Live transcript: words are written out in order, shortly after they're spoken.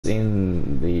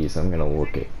in these, I'm gonna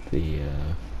look at the,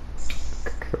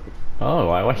 oh,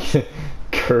 I like the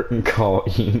curtain call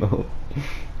emote.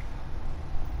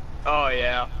 Oh,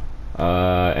 yeah.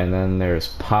 And then there's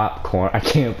popcorn. I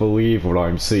can't believe what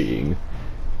I'm seeing.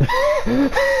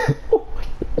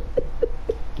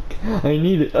 I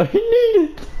need it. I need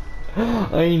it.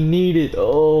 I need it.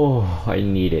 Oh, I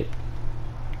need it.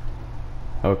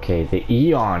 Okay, the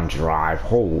Eon drive.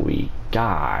 Holy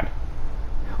God.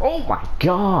 Oh my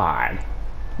God.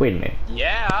 Wait a minute.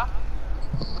 Yeah.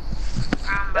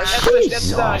 That's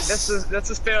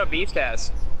the Sparrow Beast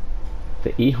has.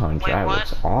 The Eon drive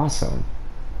looks awesome.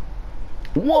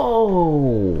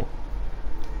 Whoa!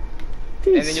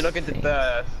 And then you look at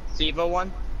the SIVA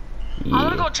one. Yeah. I'm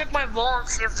gonna go check my vault and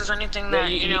see if there's anything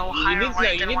that, you know, higher rank than what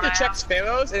I have. You need to check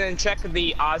Sparrows and then check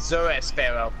the Azure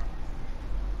Sparrow.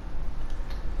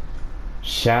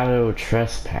 Shadow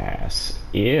Trespass.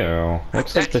 Ew.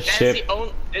 Looks like the ship.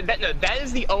 That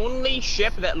is the only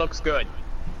ship that looks good.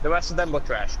 The rest of them look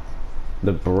trash.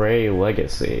 The Bray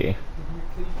Legacy.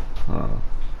 Huh.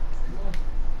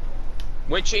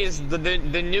 Which is the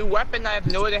new weapon I have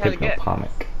no idea how to get.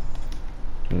 Comic.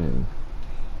 Hmm.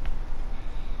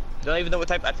 Don't even know what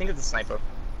type. I think it's a sniper.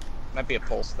 Might be a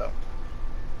pulse though.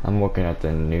 I'm looking at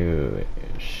the new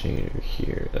shader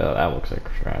here. Oh, that looks like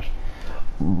trash.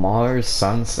 Mars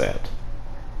Sunset.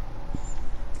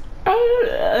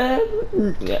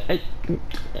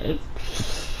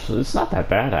 It's not that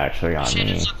bad actually on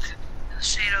me. The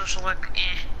shadows look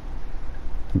eh.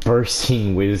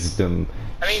 Bursting Wisdom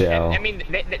Shell. I mean,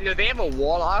 they have a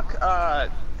Warlock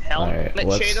helmet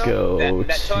let's shader go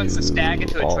that turns the stag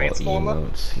into a transformer.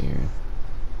 Emotes here.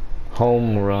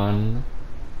 Home run.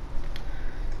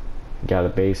 Got a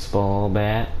baseball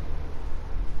bat.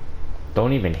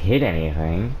 Don't even hit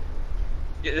anything.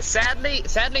 Yeah, sadly,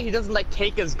 he doesn't like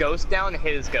take his ghost down and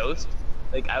hit his ghost.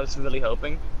 Like I was really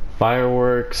hoping.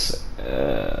 Fireworks.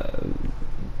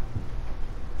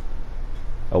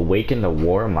 Awaken the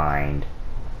warmind.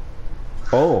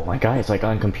 Oh my God! It's like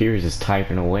on computers, just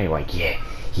typing away. Like yeah.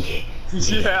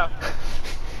 Yeah.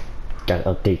 Gotta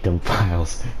update them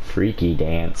files. Freaky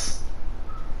dance.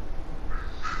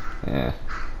 Yeah.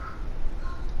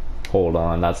 Hold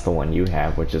on, that's the one you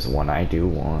have, which is one I do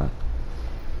want.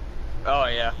 Oh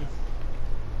yeah.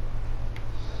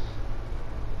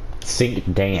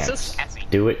 Sync dance. So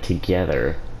do it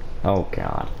together. Oh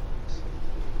God.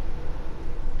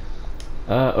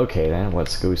 Okay then,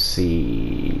 let's go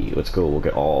see. Let's go look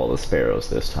at all the sparrows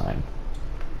this time.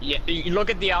 Yeah, you look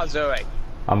at the Azure.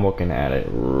 I'm looking at it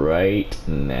right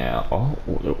now.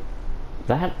 Oh,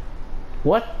 that.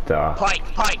 What the? Pike.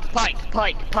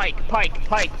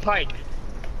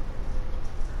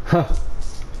 Huh.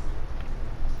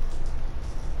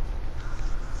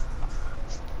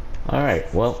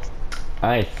 Alright, well,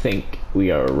 I think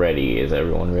we are ready. Is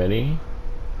everyone ready?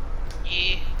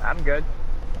 Yeah. I'm good.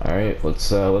 Alright,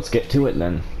 let's get to it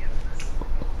then.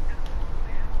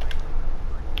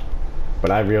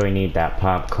 But I really need that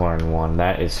popcorn one.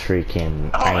 That is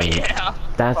freaking. Oh yeah.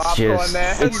 That's popcorn, just.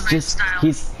 man. It's just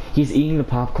he's eating the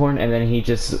popcorn and then he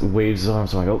just waves his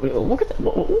arms. I'm like, oh, look at that!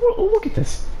 Look at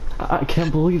this! I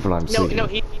can't believe what I'm seeing. No,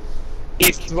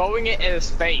 he's throwing it in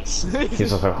his face. He's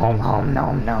just like nom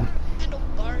nom.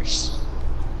 Handlebars.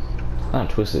 Ah,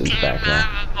 Twisted is back now. I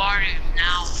have a bar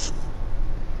now.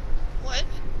 What?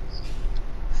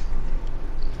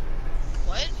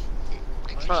 What?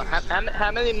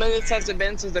 How many minutes has it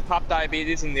been since they popped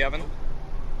diabetes in the oven?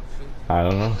 I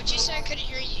don't know. What'd you say? I couldn't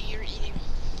hear you. You're eating.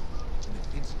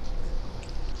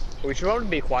 We should probably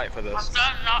be quiet for this.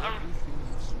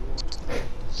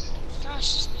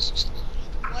 Gosh.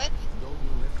 What?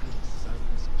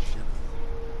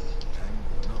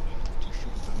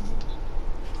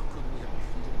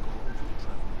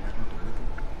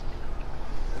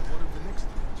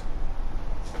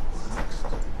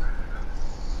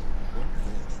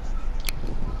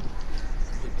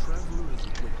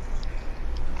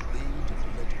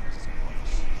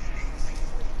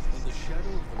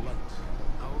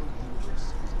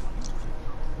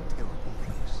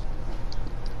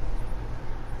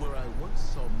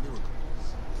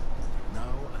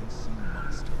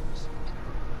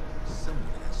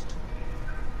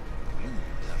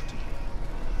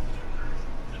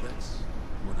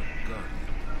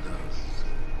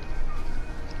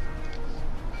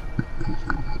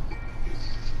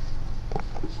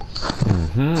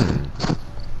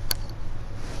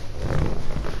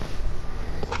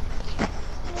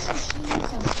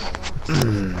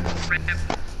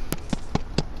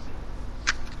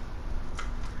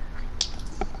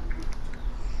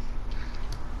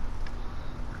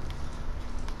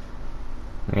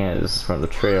 Yeah, this is from the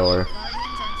trailer. Guardians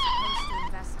aren't supposed to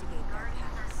investigate their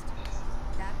past.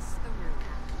 That's the rule.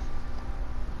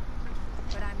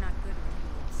 But I'm not good with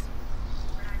rules.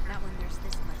 Not when there's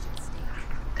this much at stake.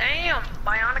 Damn,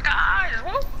 bionic eyes.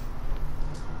 Woo.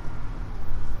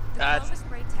 The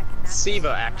bray tech in that Siva,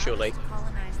 allowed us actually. to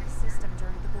colonize the system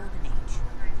during the Golden Age.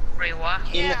 Ray, what?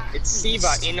 It's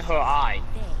Siva in her eye.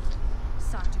 They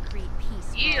sought to create peace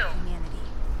for all Ew. humanity.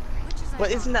 Which is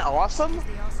But isn't that ironic, awesome? because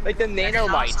they also Like the built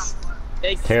nanolights.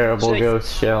 Terrible like,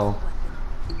 ghost shell.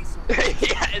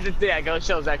 yeah, ghost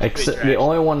shell's actually pretty Except trash. the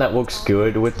only one that looks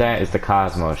good with that is the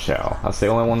Cosmos shell. That's the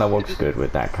only one that looks good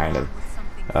with that kind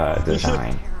of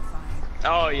design.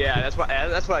 Oh yeah, that's what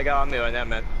I got on me on that,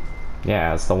 man.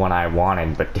 Yeah, it's the one I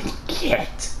wanted but didn't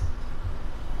get.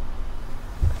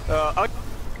 Oh,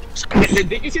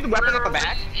 did you see the weapon on the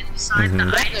back? Inside the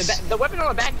ice. The weapon on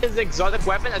the back is an exotic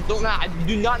weapon. I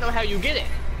do not know how you get it.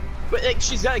 But like,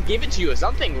 she's gotta give it to you or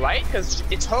something, right? Because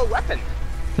it's her weapon.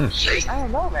 I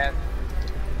don't know, man.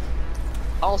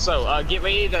 Also, get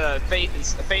ready to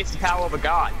face the power of a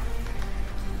god.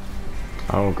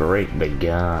 Oh great, the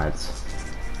gods.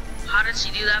 How did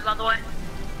she do that, by the way?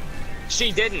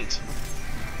 She didn't.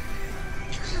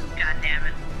 God damn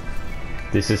it.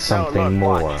 This is No, something look,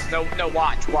 more. watch. No,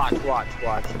 watch.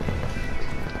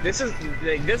 This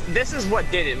is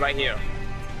what did it right here.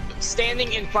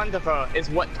 Standing in front of her is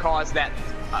what caused that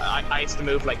ice to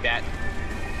move like that.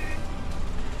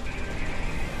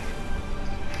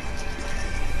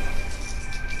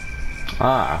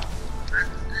 Ah.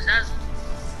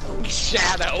 That's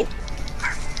Shadow.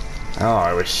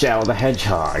 Oh, it was Shadow the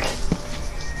Hedgehog.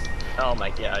 Oh my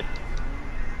god.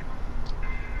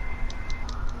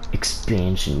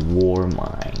 Expansion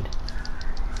Warmind.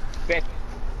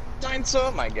 Dinosaur?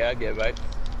 Oh my god, get right.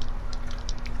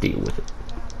 Deal with it.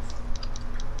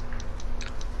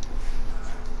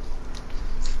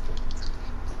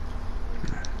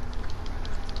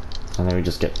 And then we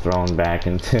just get thrown back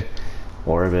into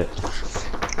orbit.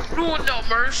 ruined the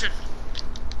immersion.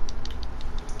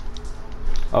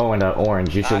 Oh, and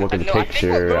Orange, you should look at the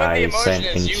picture I sent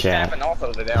in chat. Tapping off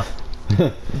over there.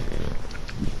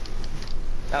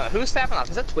 Who's tapping off?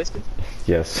 Is that Twisted?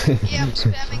 Yes. Yeah, I'm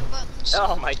spamming buttons.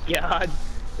 Oh my god.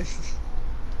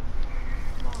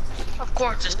 Of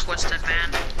course it's Twisted,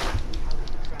 man.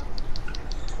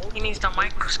 He needs the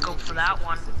microscope for that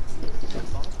one.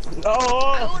 I No!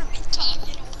 wanna be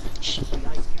talking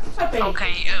Orange.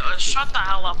 Okay, shut the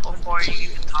hell up before you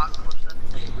even talk, Twisted.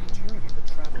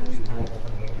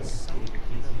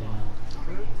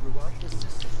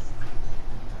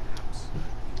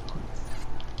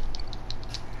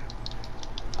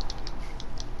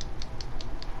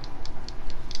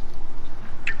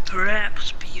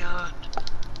 Perhaps beyond.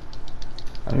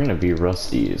 I'm gonna be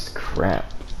rusty as crap.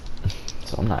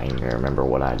 So I'm not even gonna remember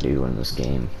what I do in this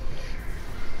game.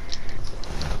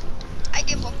 I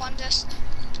give up on this.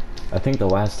 I think the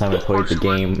last time I played the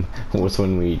game was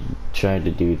when we tried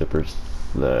to do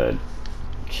the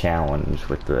challenge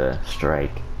with the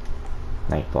strike.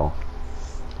 Nightfall.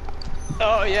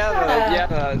 Oh yeah,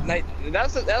 that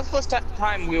was the first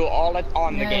time we were all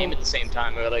on the game at the same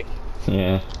time, really.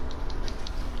 Yeah.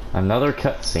 Another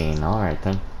cutscene, alright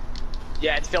then.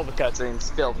 Yeah, it's filled with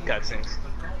cutscenes,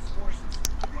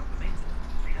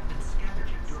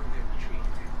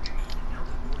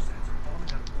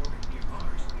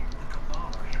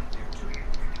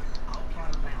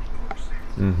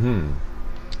 Mm-hmm.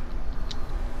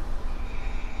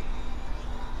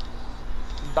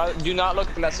 But do not look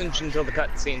at the message until the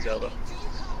cutscene's over.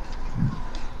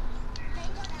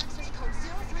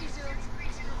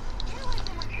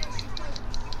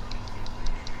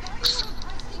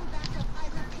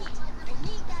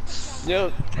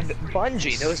 Yo,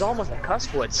 Bungie, there was almost a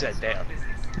cuss word said there.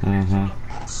 Mm-hmm.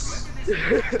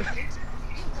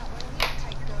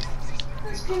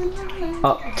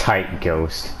 Uptight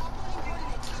ghost.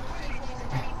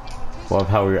 Love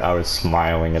how I was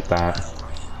smiling at that.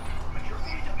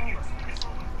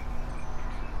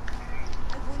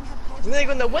 Like,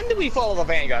 when do we follow the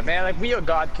Vanguard, man? Like, we are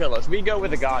god killers. We go where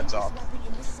the gods are.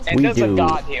 And We there's a do.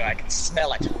 god here, I can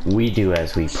smell it. We do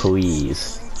as we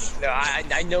please. No,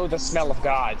 I know the smell of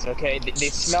gods, okay? They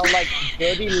smell like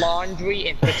dirty laundry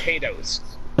and potatoes.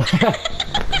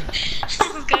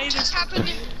 Just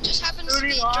happens to be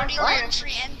Dirty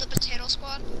Laundry and the Potato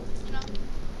Squad, you know?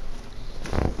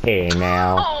 Hey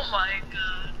now. Oh my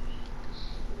god.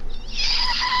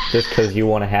 Just because you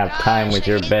want to have time with Gosh,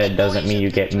 your I hate bed the doesn't noise mean of you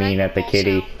the get mean Dragon at the Ball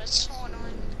kitty. sound. That's so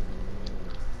annoying.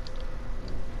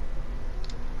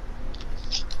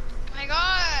 Oh My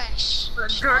gosh! The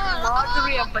dirty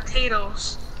laundry of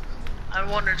potatoes. I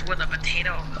wondered where the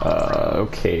potato comes from.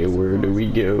 Okay, where do we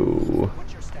go?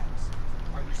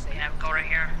 Yeah, go right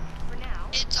here.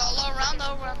 It's all around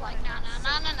the world like na na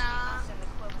na na na.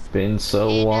 It's been so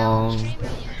And now I'm long. streaming you.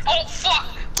 Oh fuck!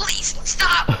 Please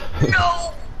stop!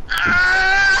 No!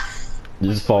 Ah! You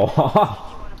just fall off.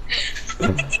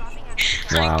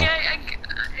 Wow.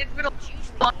 It's been a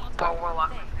long while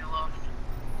Warlock left me alone.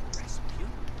 Rasputin?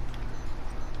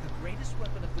 The greatest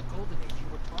weapon of the Golden Age you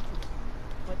were talking about.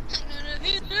 But Nothing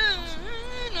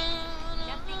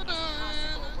is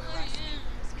impossible where Rasputin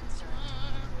is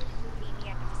concerned. Meet me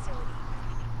at the facility.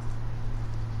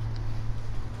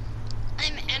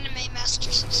 I'm Anime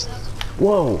Master 6026.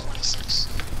 Whoa!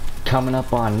 Coming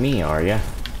up on me, are ya?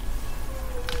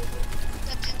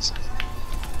 That's insane.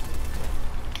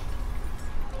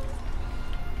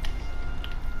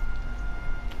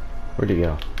 Where'd he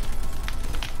go?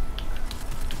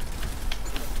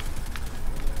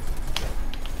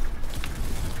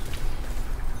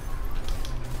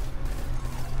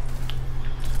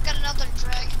 Got another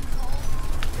dragon ball.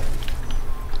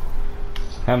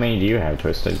 How many do you have,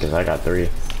 Twisted? Because I got 3.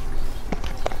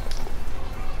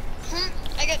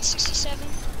 I got 67.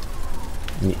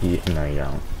 No, you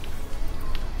don't.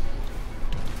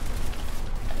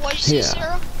 What'd you say, Yeah.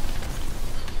 Sarah?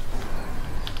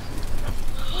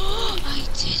 I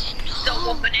didn't know. Still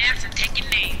whooping ass and taking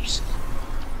names.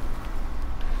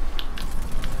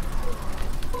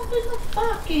 Oh, there's no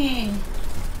fucking. never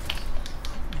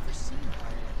seen fire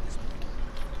at this point.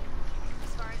 As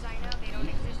far as I know, they don't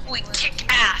exist We anywhere. kick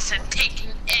ass and take.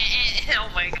 Oh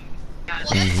my god.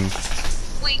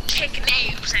 Mm-hmm. We kick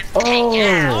names and Oh! take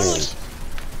ass.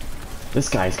 This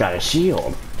guy's got a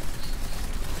shield.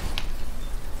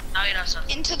 No, he doesn't.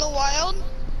 Into the wild.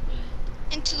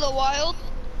 Into the wild.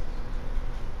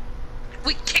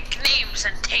 We kick names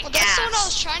and take Well, that's the one I ass.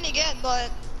 was trying to get, but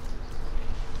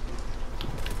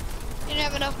didn't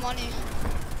have enough money.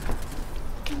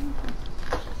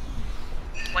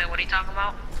 Wait, what are you talking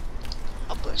about?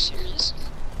 A book series.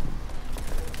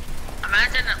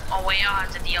 Imagine a way out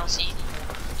has a DLC.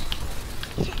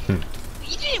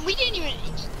 We didn't even.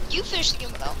 You finished the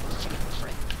game without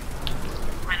frick.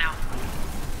 I know.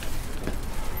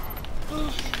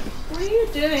 What are you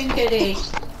doing, kitty?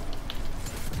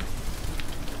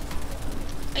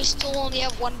 I still only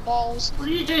have 1 balls. What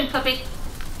are you doing, puppy?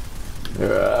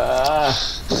 Ah,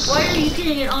 Why are you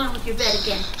getting it on with your bed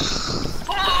again?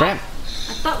 crap. I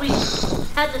thought we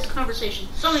had this conversation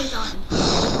so many times.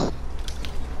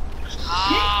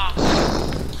 Ah,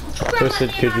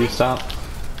 Twisted, could you stop?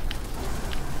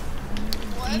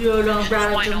 You don't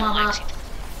brag why your don't mama. like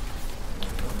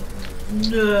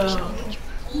No.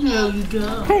 No, you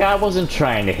don't. Hey, I wasn't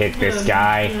trying to hit this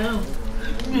guy. No.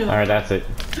 No. Alright, that's it.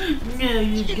 No,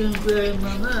 you don't brag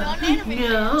mama. Non-anime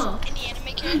No. Any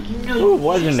anime character? No. Ooh,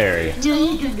 legendary.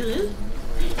 No, you don't do it.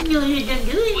 No, you don't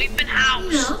do it. We've been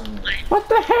house. No. What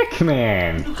the heck,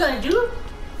 man? You gotta do it.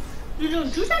 You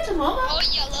don't do that to mama. Oh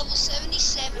yeah, level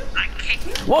 77. I kick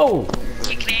Whoa!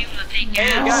 names and take Hey,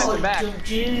 ass. guys, I'm back. Don't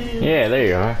do. Yeah, there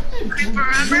you are.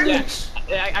 Remember?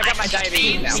 Yeah, I got my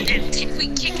diabetes now. We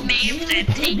kick names and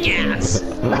take ass.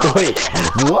 Wait,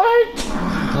 what?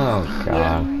 Oh,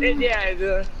 God. If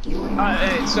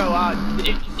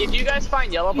you guys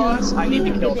find yellow bars, I need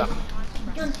to kill them.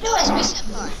 Don't do Notice me, it.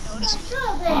 senpai. Notice me.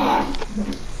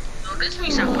 Notice me,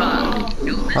 senpai.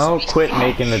 Notice Oh, me, quit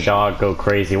making the dog go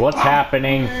crazy. What's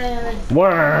happening?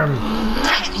 Worm!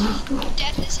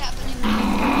 Death is happening.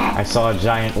 I saw a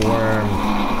giant worm.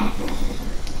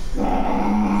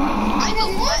 I know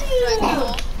what.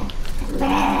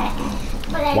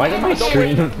 Why did my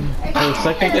screen for a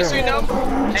second Just so you there?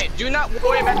 know, hey, do not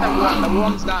worry about the worm. The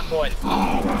worm's not good.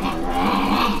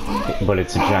 But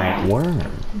it's a giant worm.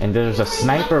 And there's a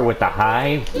sniper with the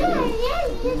hive? It's No.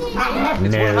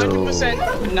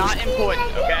 100% not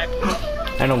important, okay?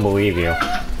 I don't believe you.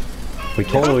 We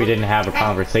totally didn't have a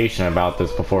conversation about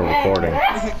this before recording.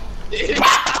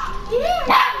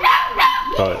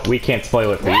 But we can't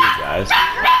spoil it for you guys.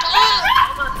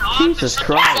 Jesus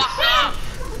Christ.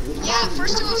 Yeah,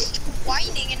 first it was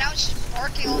whining and now it's just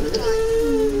barking all the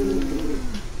time.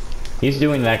 He's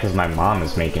doing that because my mom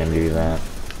is making him do that.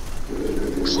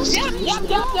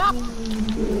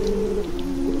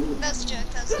 That's a joke,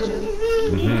 that's a joke.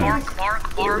 Mhm. Bark,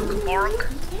 bark, bark, bark.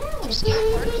 I'm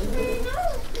scared of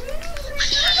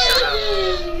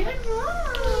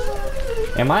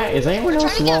Is anyone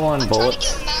else low on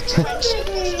bullets? I'm trying to get max friendship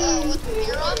with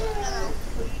Mira.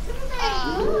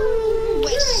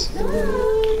 Whis.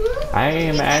 I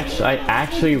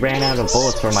actually ran out of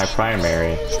bullets for my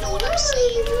primary. You know what I'm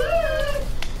saying?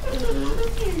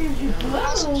 I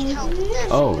also need help with that.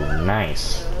 Oh,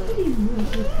 nice.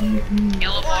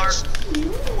 Yellow bar.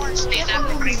 Stand up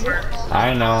the creeper.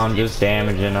 I know, I'm just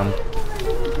damaging them.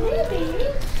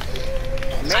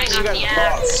 Man, you got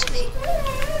boss.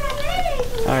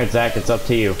 Alright, Zach, it's up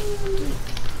to you.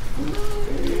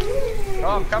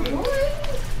 Oh, I'm coming.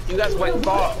 You guys went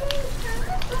far.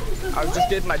 I was just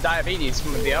getting my diabetes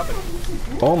from the oven.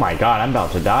 Oh my god, I'm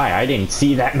about to die. I didn't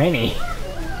see that many.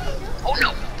 Oh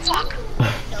no, fuck.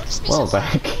 Well,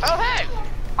 Zach, Oh hey,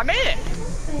 I made it.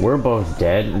 we're both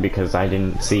dead because I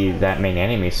didn't see that many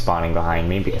enemies spawning behind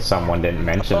me because someone didn't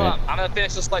mention Hold it. on, I'm gonna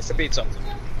finish this slice of pizza.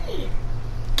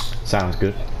 Sounds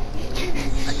good.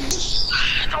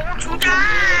 Don't you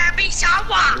dare be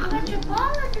sour.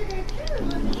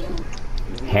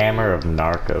 Hammer of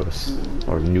Narcos.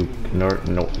 Or nuke.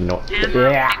 No.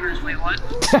 Yeah. Wait, what?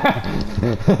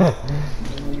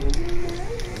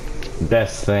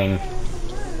 Best thing.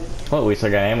 Well, at least I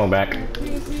got ammo back.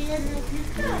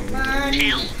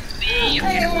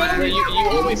 Yeah, you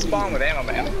always spawn with ammo,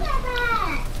 man.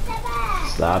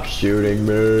 Stop shooting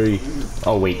me.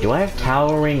 Oh wait, do I have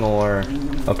towering or...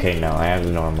 Okay, no, I have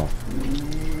the normal.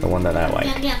 The one that I like.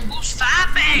 Who's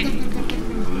fapping?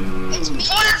 It's me.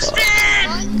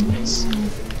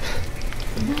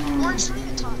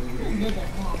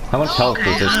 How much health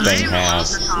does this thing have?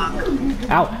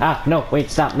 Ow! Ah! No! Wait!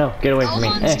 Stop! No! Get away from me!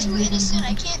 I'm too innocent.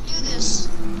 I can't do this.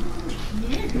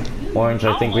 Orange,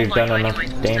 I think we've done enough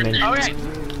damage. Okay,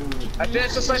 I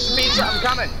finished the slice of pizza. I'm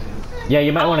coming. Yeah,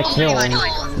 you might want to kill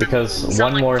him because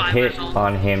one more hit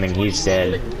on him and he's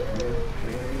dead.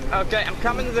 Okay, I'm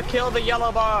coming to kill the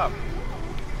yellow bar.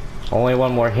 Only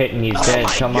one more hit and he's dead.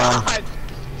 Come on.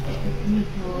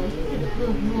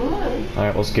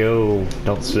 Alright, let's go.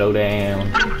 Don't slow down.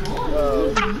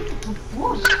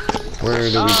 Where do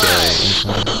we go?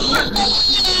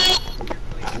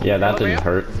 Yeah, that didn't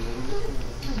hurt.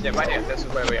 Yeah, right here. This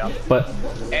is where we are. But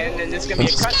And then there's gonna be a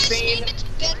cutscene.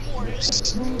 Bed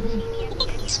Wars.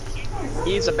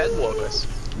 He's a bed walrus.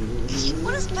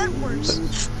 What is Bed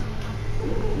Wars?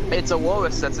 It's a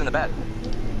walrus that's in the bed.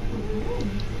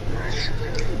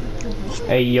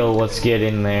 hey, yo, let's get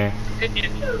in there.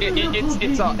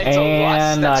 It's a rust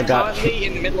And that's I got currently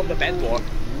in the middle of the bed war.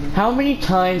 How many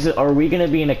times are we gonna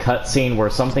be in a cutscene where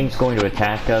something's going to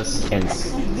attack us and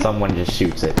someone just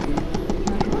shoots it?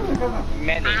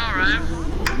 Many. I know,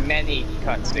 right? Many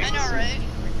cutscenes. I know, right?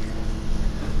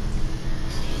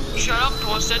 Shut up,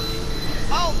 Twisted.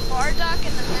 Oh, Bardock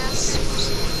and the mass.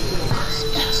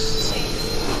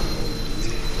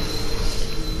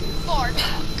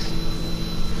 Bardock.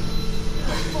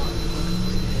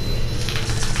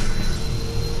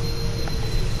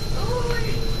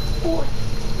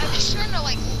 I'm just trying to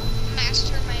like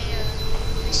master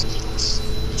my skills.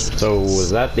 So was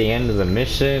that the end of the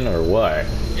mission or what?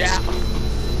 Yeah.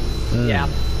 Yeah.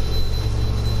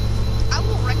 I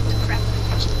will wreck the crap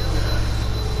out of you.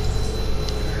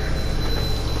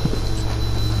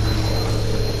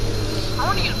 I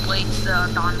want to use blade,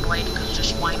 the Dawn Blade, because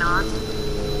just why not?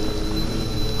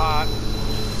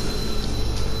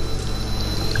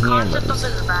 Concept of it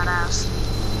is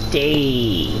badass.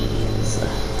 Days.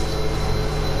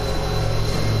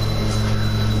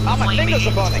 Oh, my fingers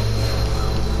are burning.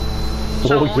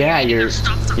 Well, So, yeah, you're you're gonna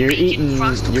stop the eating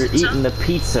crust of you're pizza? eating the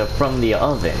pizza from the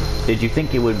oven. Did you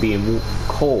think it would be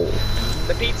cold?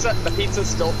 The pizza's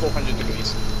still 400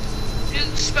 degrees. You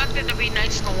expect it to be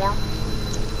nice and warm?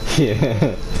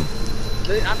 Yeah.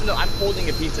 I'm holding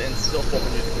a pizza and it's still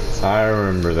 400 degrees. I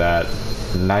remember that.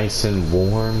 Nice and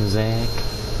warm, Zach.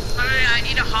 I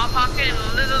need a hot pocket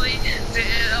and literally,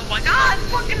 I'm like, ah,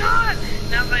 it's fucking hot!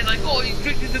 And everybody's like, oh, you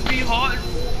expect it to be hot and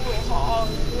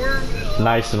warm?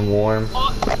 Nice and warm.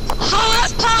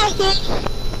 Hot pocket!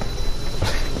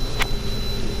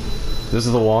 This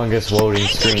is the longest loading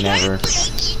screen ever.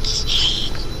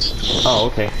 Oh,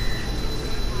 okay.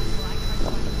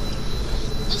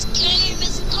 This game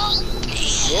is open.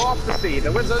 We're off to see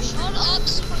the wizard. Shut up,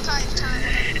 super time.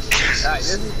 Alright,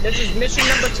 this is mission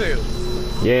number 2.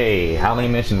 Yay! How many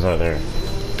missions are there?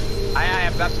 I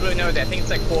have absolutely no idea. I think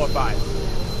it's like 4 or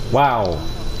 5. Wow.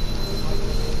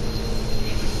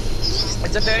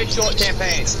 It's a very short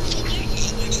campaign.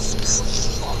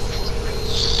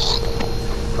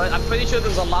 But I'm pretty sure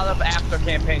there's a lot of after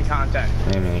campaign content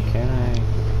Wait a minute, can I?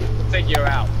 to figure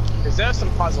out. Because there's some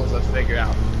puzzles to figure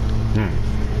out.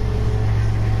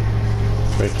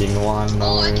 Freaking Oh, I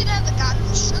lawnmower. could have the god of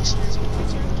destruction as one of my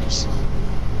characters.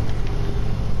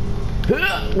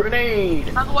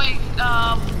 Grenade! By the way,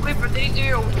 Creeper, did you do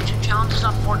your YouTube challenges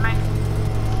on Fortnite?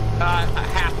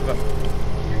 Half of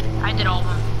them. I did all of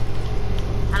them.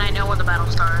 And I know where the battle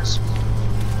star is.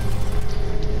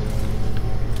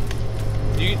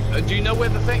 Do you know where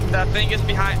the thing is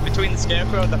between the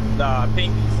scarecrow, the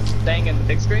pink thing, and the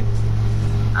big screen?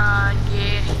 Yeah.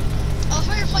 I love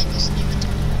how you're fighting this in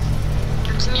inventory.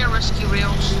 Continue rescue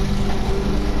rails.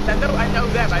 I know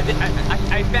that.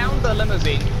 I found the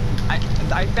limousine.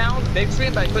 I found the big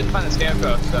screen, but I couldn't find the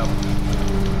scarecrow. So.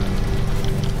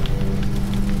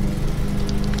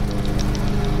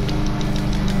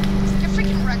 You're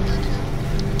freaking wrecked, dude.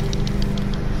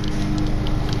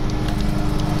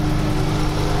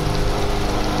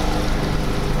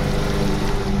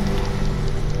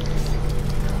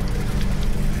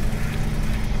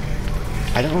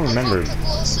 I don't remember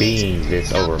being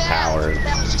this overpowered.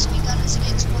 That was just me gunning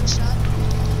against one shot.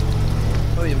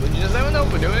 Oh, does anyone know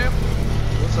what we're doing here?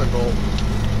 What's our goal?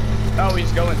 Oh, we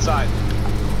just go inside.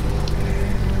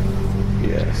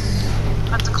 Yes. I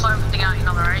have to clear everything out, you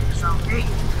know, right? So.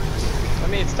 I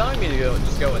mean, it's telling me to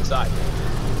just go inside.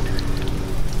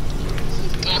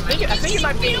 I think it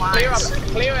might be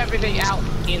clear everything out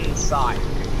inside.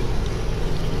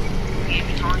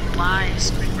 You're telling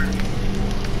lies, Creeper.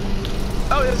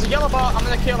 Oh, there's a yellow ball. I'm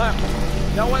gonna kill him.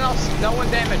 No one else. No one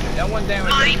damage him. No one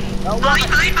damage him. No one. Mine.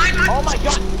 Oh my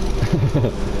god.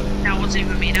 That wasn't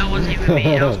even me. That wasn't even me.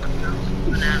 That was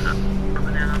banana.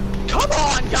 Banana. Come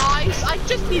on, guys! I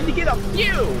just need to get a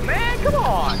few, man. Come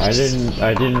on! I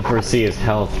didn't foresee his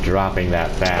health dropping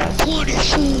that fast. I told you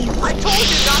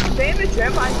not to damage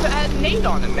him. I had a nade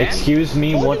on him, man. Excuse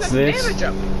me, what's this? Damage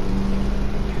him.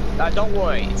 Don't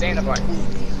worry, it's Anna Bray.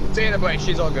 It's Anna Bray.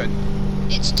 She's all good.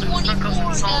 It's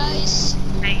 24, guys.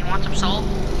 Hey, you want some salt?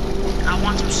 I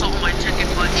want some salt on my ticket,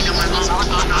 but you know my mom.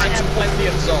 I have plenty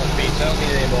of salt, Pete. I don't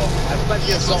need any more. I have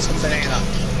plenty of salt from banana.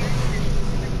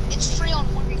 It's free on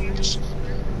one.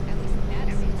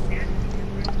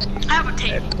 I have a I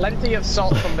tape. have plenty of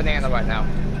salt from banana right now.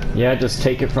 Yeah, just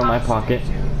take it from my pocket.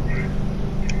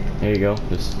 There you go.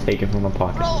 Just take it from my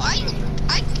pocket. Bro,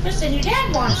 Listen, your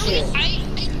dad wants you. I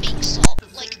make salt.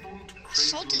 Like,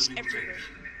 salt is everywhere.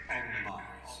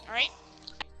 Alright?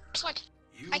 It's like,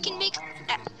 I can make,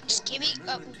 just give me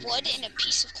wood and a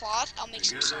piece of cloth, I'll make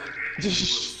some salt.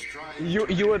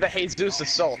 You are the Jesus of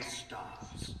salt.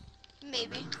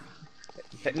 Maybe.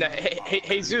 No,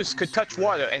 Jesus could touch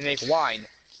water and make wine.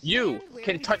 You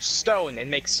can touch stone and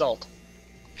make salt.